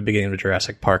to the beginning of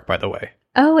Jurassic Park, by the way.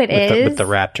 Oh, it is? With the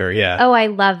raptor, yeah. Oh, I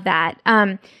love that.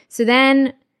 So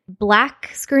then... black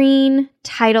screen,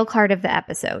 title card of the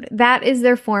episode. That is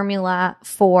their formula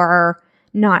for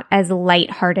not as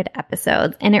lighthearted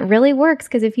episodes. And it really works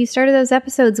because if you started those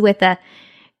episodes with can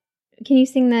you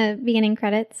sing the beginning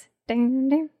credits?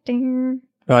 Oh,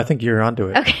 I think you're onto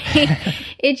it. Okay.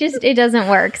 It doesn't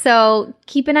work. So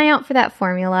keep an eye out for that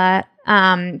formula.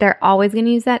 They're always going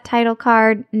to use that title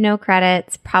card, no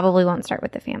credits, probably won't start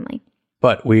with the family.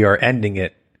 But we are ending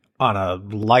it on a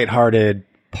lighthearted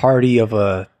party of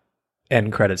a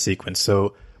end credit sequence.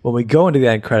 So when we go into the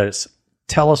end credits,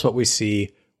 tell us what we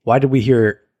see. Why did we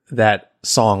hear that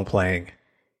song playing?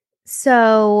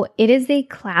 So it is the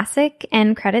classic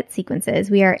end credit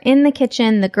sequences. We are in the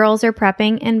kitchen, the girls are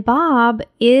prepping, and Bob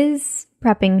is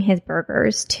prepping his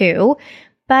burgers too,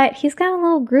 but he's got a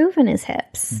little groove in his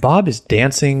hips. Bob is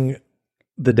dancing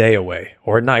the day away,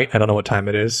 or at night. I don't know what time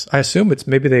it is. I assume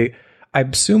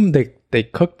they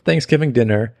cooked Thanksgiving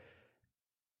dinner.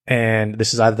 And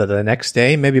this is either the next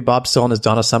day, maybe Bob's still on his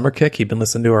Donna Summer kick. He'd been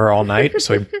listening to her all night.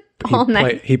 So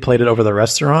he played it over the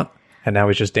restaurant, and now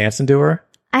he's just dancing to her.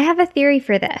 I have a theory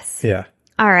for this. Yeah.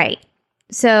 All right.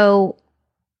 So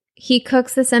he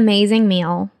cooks this amazing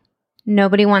meal.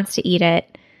 Nobody wants to eat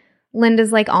it.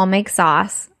 Linda's like, I'll make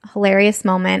sauce. Hilarious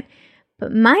moment.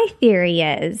 But my theory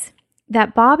is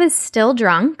that Bob is still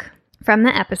drunk from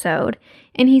the episode.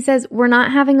 And he says, we're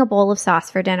not having a bowl of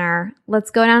sauce for dinner.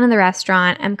 Let's go down to the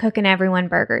restaurant. I'm cooking everyone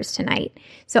burgers tonight.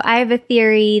 So I have a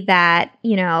theory that,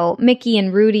 Mickey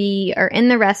and Rudy are in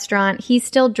the restaurant. He's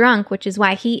still drunk, which is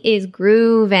why he is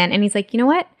grooving. And he's like, you know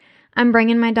what? I'm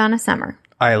bringing my Donna Summer.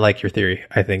 I like your theory.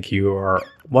 I think you are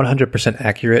 100%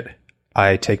 accurate.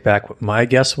 I take back what my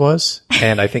guess was.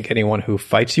 And I think anyone who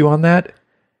fights you on that,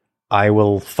 I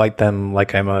will fight them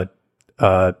like I'm a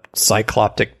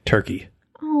cycloptic turkey.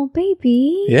 Oh,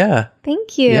 baby. Yeah.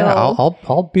 Thank you. Yeah,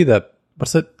 I'll be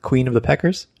what's it? Queen of the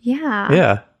Peckers? Yeah.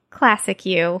 Yeah. Classic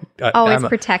you. Always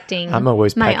protecting I'm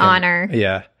always my pecking. honor.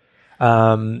 Yeah.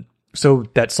 So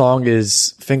that song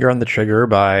is Finger on the Trigger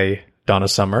by Donna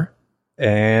Summer.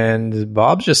 And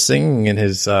Bob's just singing in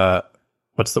his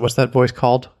what's that voice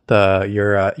called?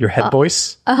 Your head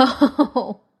voice?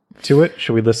 Oh. To it.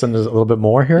 Should we listen to a little bit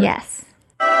more here? Yes.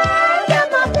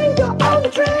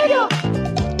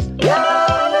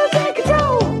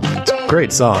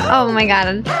 Great song. Oh my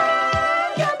god.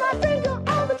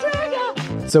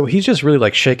 So he's just really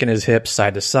like shaking his hips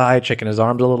side to side, shaking his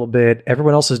arms a little bit.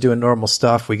 Everyone else is doing normal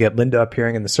stuff. We get Linda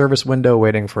appearing in the service window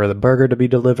waiting for the burger to be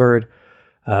delivered.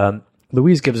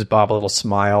 Louise gives Bob a little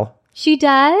smile. She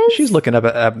does? She's looking up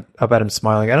at him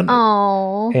smiling. I don't know.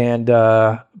 Oh. And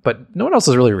but no one else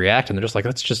is really reacting. They're just like,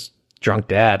 that's just drunk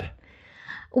dad.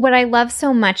 What I love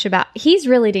so much about, he's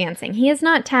really dancing. He is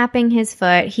not tapping his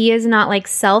foot. He is not like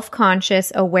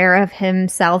self-conscious, aware of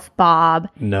himself, Bob.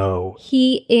 No.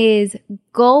 He is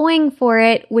going for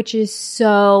it, which is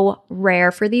so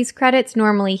rare for these credits.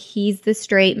 Normally, he's the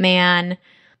straight man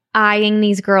eyeing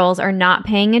these girls, are not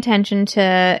paying attention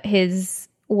to his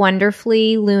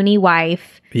wonderfully loony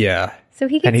wife. Yeah. So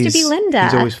he gets to be Linda.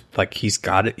 He's always like, he's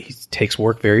got it. He takes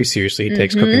work very seriously. He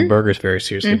takes cooking burgers very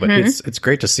seriously. But it's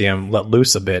great to see him let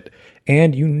loose a bit.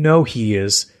 And you know he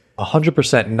is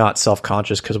 100% not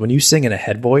self-conscious, because when you sing in a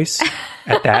head voice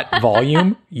at that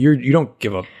volume, you don't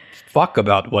give a fuck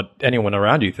about what anyone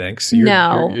around you thinks.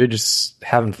 You're just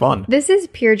having fun. This is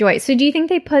pure joy. So do you think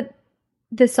they put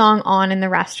the song on in the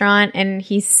restaurant and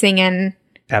he's singing?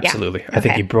 Absolutely. Yeah. I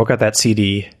think he broke out that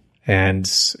CD and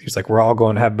he's like, we're all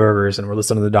going to have burgers and we're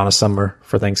listening to Donna Summer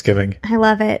for Thanksgiving. I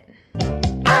love it.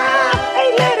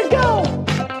 Hey, let it go.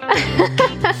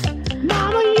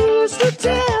 Mama used to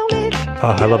tell me.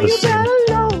 Oh, I love this scene.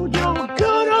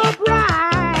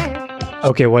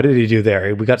 Okay, what did he do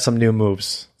there? We got some new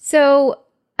moves. So,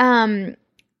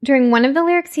 during one of the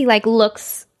lyrics, he like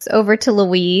looks over to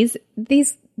Louise.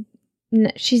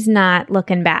 She's not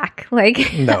looking back.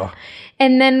 Like, no.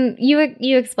 And then you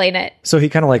explain it. So he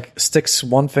kind of like sticks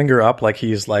one finger up, like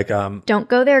he's like, don't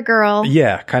go there, girl.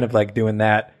 Yeah, kind of like doing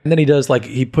that. And then he does like,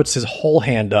 he puts his whole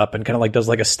hand up and kind of like does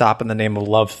like a stop in the name of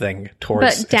love thing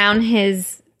towards. But down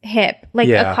his hip, like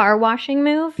a car washing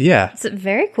move. Yeah. It's a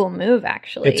very cool move,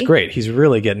 actually. It's great. He's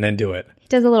really getting into it. He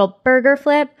does a little burger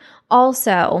flip.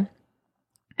 Also,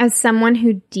 as someone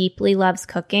who deeply loves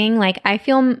cooking, like I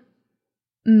feel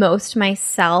most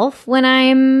myself when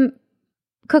I'm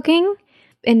cooking,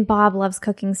 and Bob loves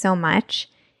cooking so much.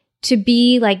 To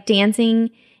be like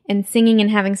dancing and singing and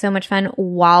having so much fun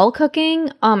while cooking,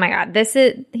 oh my God,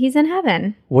 he's in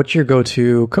heaven. What's your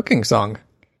go-to cooking song?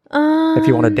 If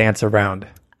you want to dance around.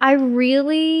 I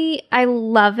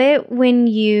love it when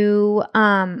you,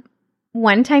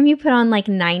 one time you put on like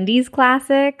 90s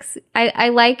classics. I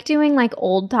like doing like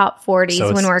old top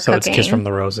 40s when we're cooking. So it's Kiss from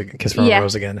a Rose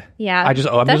again. Yeah. I'm just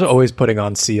always putting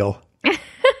on Seal.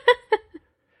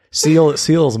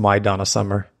 Seal's my Donna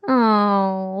Summer.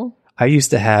 Oh. I used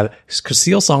to have, because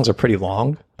Seal songs are pretty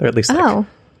long. They're at least like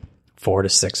 4 to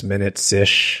 6 minutes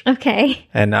ish. Okay.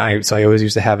 And I always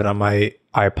used to have it on my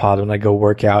iPod when I go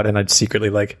work out, and I'd secretly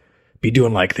like be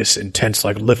doing like this intense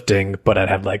like lifting, but I'd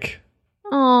have like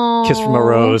Kiss from a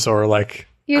Rose or like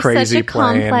You're Crazy such a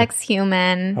playing. complex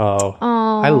human. Oh,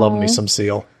 I love me some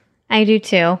Seal. I do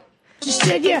too. She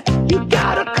said, yeah, you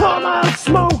gotta come out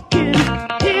smoking.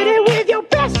 Hit it with your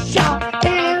best shot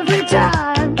every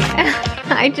time.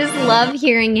 I just love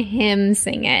hearing him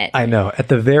sing it. I know. At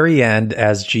the very end,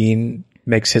 as Gene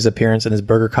makes his appearance in his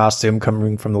burger costume,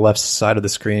 coming from the left side of the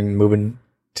screen, moving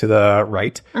to the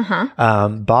right,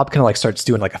 Bob kind of like starts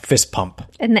doing like a fist pump.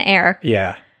 In the air.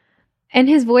 Yeah. And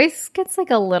his voice gets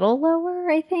like a little lower,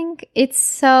 I think. It's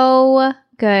so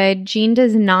good. Gene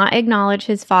does not acknowledge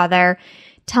his father.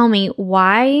 Tell me,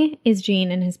 why is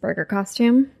Gene in his burger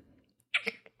costume?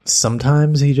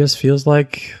 Sometimes he just feels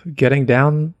like getting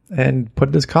down and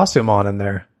putting his costume on in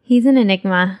there. He's an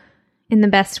enigma in the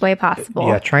best way possible.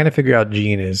 Yeah, trying to figure out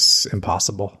Gene is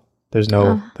impossible. There's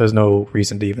no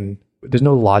reason to even, there's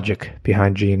no logic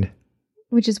behind Gene.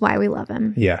 Which is why we love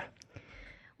him. Yeah.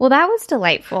 Well, that was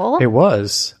delightful. It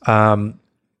was.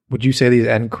 Would you say these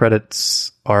end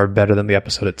credits are better than the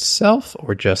episode itself,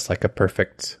 or just like a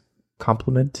perfect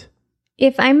compliment?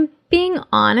 If I'm being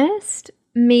honest,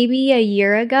 maybe a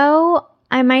year ago,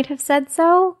 I might have said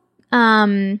so.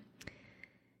 But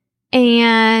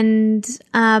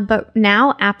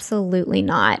now, absolutely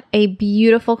not. A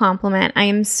beautiful compliment. I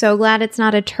am so glad it's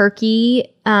not a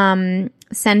turkey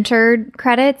centered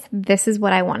credits. This is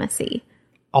what I want to see.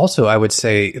 Also, I would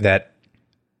say that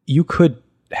you could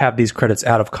have these credits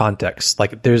out of context.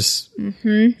 Like there's,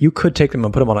 you could take them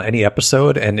and put them on any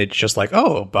episode, and it's just like,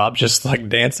 oh, Bob's just like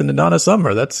dancing to Donna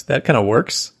Summer. that kind of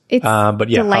works. It's but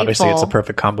yeah, delightful. Obviously it's a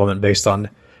perfect compliment based on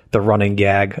the running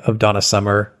gag of Donna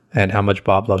Summer and how much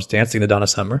Bob loves dancing to Donna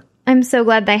Summer. I'm so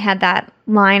glad they had that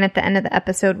line at the end of the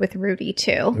episode with Rudy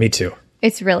too. Me too.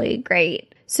 It's really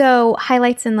great. So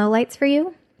highlights and lowlights for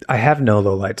you? I have no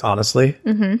lowlights, honestly.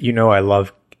 You know, I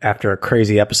love after a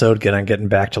crazy episode getting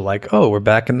back to like, oh, we're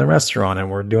back in the restaurant and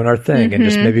we're doing our thing, and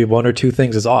just maybe one or two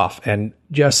things is off. And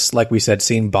just like we said,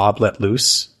 seeing Bob let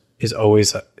loose is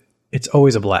always a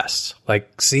blast.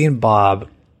 Like seeing Bob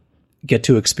get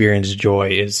to experience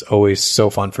joy is always so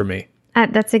fun for me.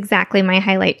 That's exactly my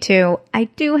highlight too. I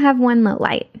do have one low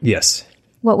light. Yes.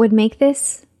 What would make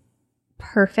this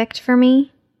perfect for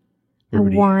me?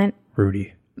 Rudy. I want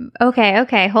Rudy.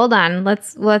 Okay, hold on.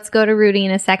 Let's go to Rudy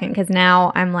in a second, because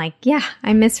now I'm like, yeah,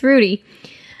 I miss Rudy.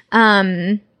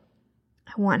 I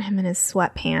want him in his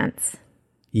sweatpants.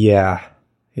 Yeah,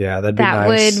 that'd be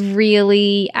nice. That would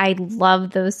really, I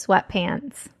love those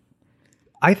sweatpants.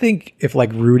 I think if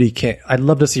like Rudy can't, I'd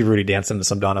love to see Rudy dance into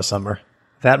some Donna Summer.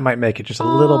 That might make it just a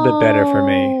little bit better for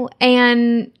me.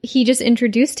 And he just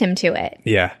introduced him to it.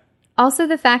 Yeah. Also,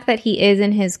 the fact that he is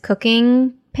in his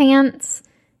cooking pants,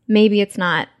 maybe it's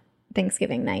not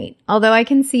Thanksgiving night. Although I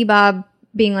can see Bob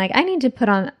being like, I need to put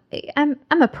on, I'm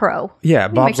a pro. Yeah,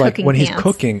 Bob's like, when pants. he's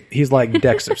cooking, he's like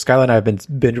Dexter. Skylar and I have been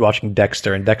binge watching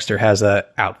Dexter, and Dexter has a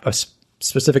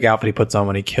specific outfit he puts on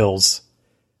when he kills.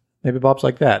 Maybe Bob's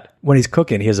like that. When he's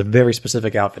cooking, he has a very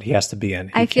specific outfit he has to be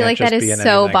in. I feel like that is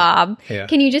so anything. Bob. Yeah.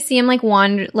 Can you just see him like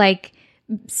wander, like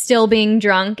still being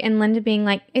drunk, and Linda being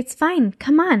like, "It's fine,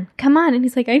 come on," and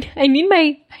he's like, "I need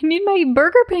my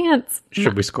burger pants."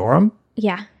 Should we score him?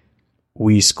 Yeah.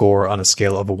 We score on a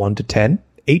scale of 1 to 10.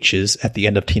 H's at the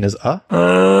end of Tina's Do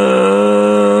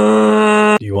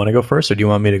you want to go first, or do you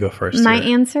want me to go first? My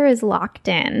answer is locked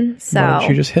in. So why don't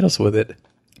you just hit us with it?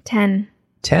 10.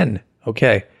 10.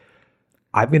 Okay.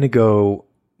 I'm going to go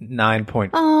 9.5.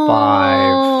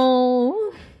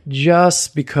 Oh.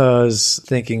 Just because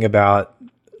thinking about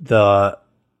the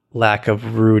lack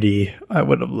of Rudy, I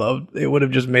would have loved, it would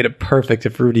have just made it perfect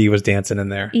if Rudy was dancing in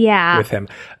there with him.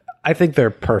 I think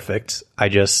they're perfect. I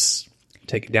just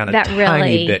take it down a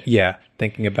tiny bit. Yeah.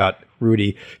 Thinking about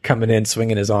Rudy coming in,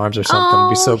 swinging his arms or something would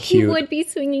be so cute. He would be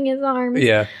swinging his arms.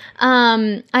 Yeah.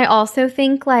 I also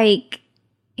think like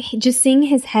just seeing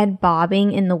his head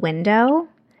bobbing in the window,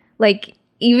 like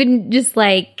even just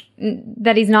like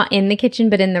that he's not in the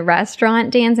kitchen but in the restaurant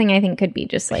dancing, I think could be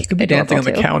just like he could be dancing on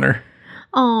the counter.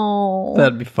 Oh,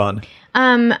 that'd be fun.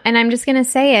 And I'm just gonna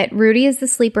say it. Rudy is the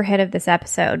sleeper hit of this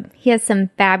episode. He has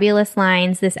some fabulous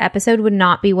lines. This episode would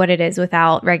not be what it is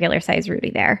without regular size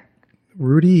Rudy there.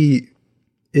 Rudy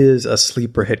is a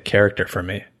sleeper hit character for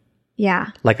me.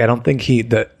 Yeah. Like, I don't think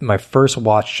my first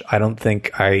watch, I don't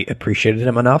think I appreciated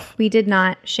him enough. We did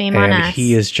not. Shame on us. And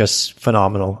he is just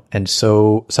phenomenal and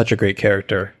such a great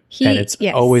character. And it's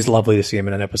always lovely to see him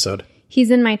in an episode.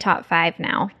 He's in my top 5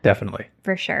 now. Definitely.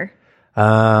 For sure.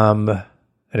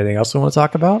 Anything else we want to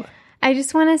talk about? I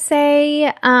just want to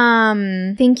say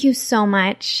thank you so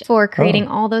much for creating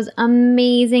all those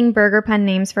amazing burger pun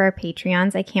names for our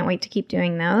Patreons. I can't wait to keep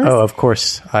doing those. Oh, of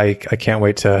course. I can't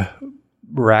wait to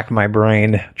rack my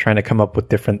brain trying to come up with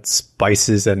different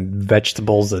spices and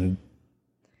vegetables and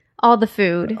all the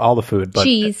food. But,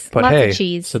 cheese. But lots hey, of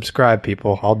cheese. Subscribe,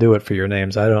 people. I'll do it for your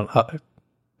names. I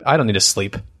don't need to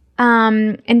sleep.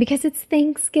 And because it's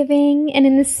Thanksgiving and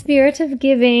in the spirit of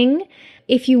giving,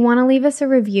 if you want to leave us a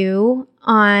review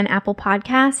on Apple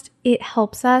Podcast, it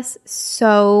helps us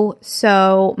so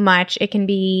much. It can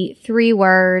be 3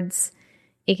 words.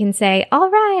 It can say, "All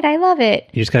right, I love it."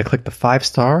 You just got to click the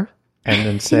 5-star and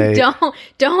then say,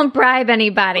 don't bribe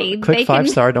anybody. Click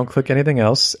 5-star, don't click anything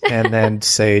else. And then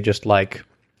say just like,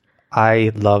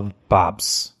 "I love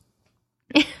Bob's."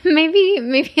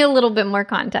 maybe a little bit more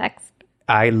context.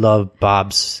 I love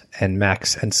Bob's and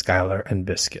Max and Skylar and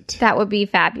Biscuit. That would be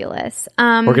fabulous.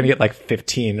 We're going to get like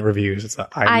 15 reviews. It's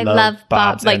like, I love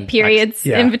Bob's. Like periods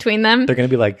in between them. They're going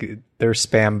to be like, they're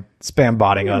spam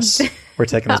botting us. We're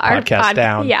taking this podcast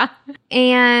down. Yeah.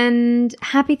 And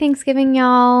happy Thanksgiving,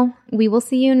 y'all. We will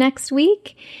see you next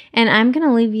week. And I'm going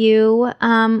to leave you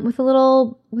with a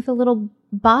little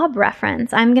Bob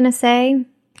reference. I'm going to say,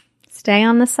 stay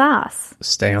on the sauce.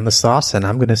 Stay on the sauce. And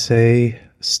I'm going to say,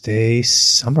 stay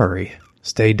summery.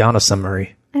 Stay Donna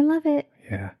Summery. I love it.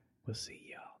 Yeah. We'll see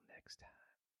y'all next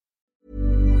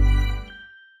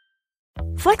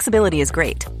time. Flexibility is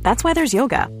great. That's why there's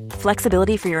yoga.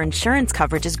 Flexibility for your insurance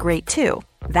coverage is great too.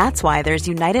 That's why there's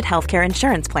United Healthcare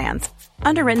Insurance Plans.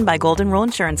 Underwritten by Golden Rule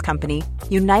Insurance Company,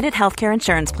 United Healthcare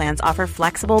Insurance Plans offer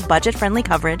flexible, budget-friendly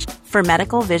coverage for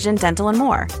medical, vision, dental, and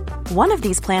more. One of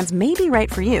these plans may be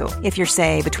right for you if you're,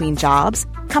 say, between jobs,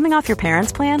 coming off your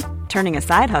parents' plan, turning a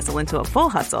side hustle into a full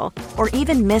hustle, or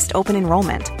even missed open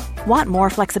enrollment. Want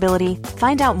more flexibility?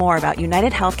 Find out more about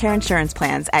United Healthcare Insurance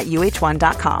Plans at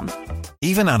uh1.com.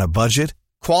 Even on a budget,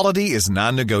 quality is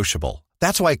non-negotiable.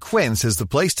 That's why Quince is the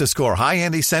place to score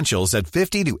high-end essentials at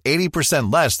 50 to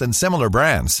 80% less than similar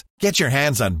brands. Get your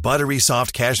hands on buttery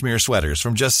soft cashmere sweaters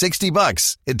from just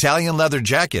 $60, Italian leather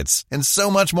jackets, and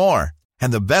so much more.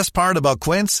 And the best part about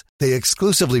Quince, they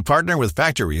exclusively partner with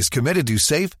factories committed to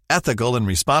safe, ethical, and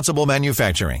responsible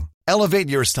manufacturing. Elevate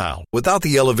your style without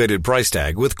the elevated price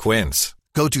tag with Quince.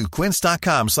 Go to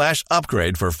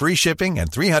quince.com/upgrade for free shipping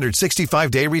and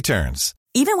 365-day returns.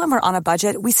 Even when we're on a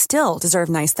budget, we still deserve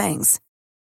nice things.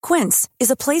 Quince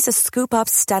is a place to scoop up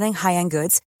stunning high-end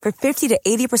goods for 50 to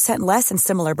 80% less than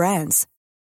similar brands.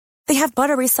 They have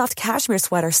buttery soft cashmere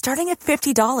sweaters starting at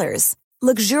 $50,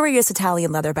 luxurious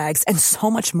Italian leather bags, and so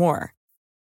much more.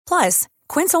 Plus,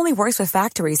 Quince only works with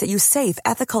factories that use safe,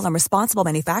 ethical, and responsible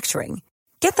manufacturing.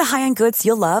 Get the high-end goods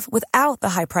you'll love without the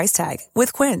high price tag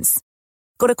with Quince.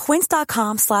 Go to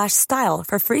quince.com/style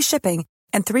for free shipping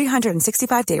and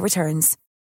 365-day returns.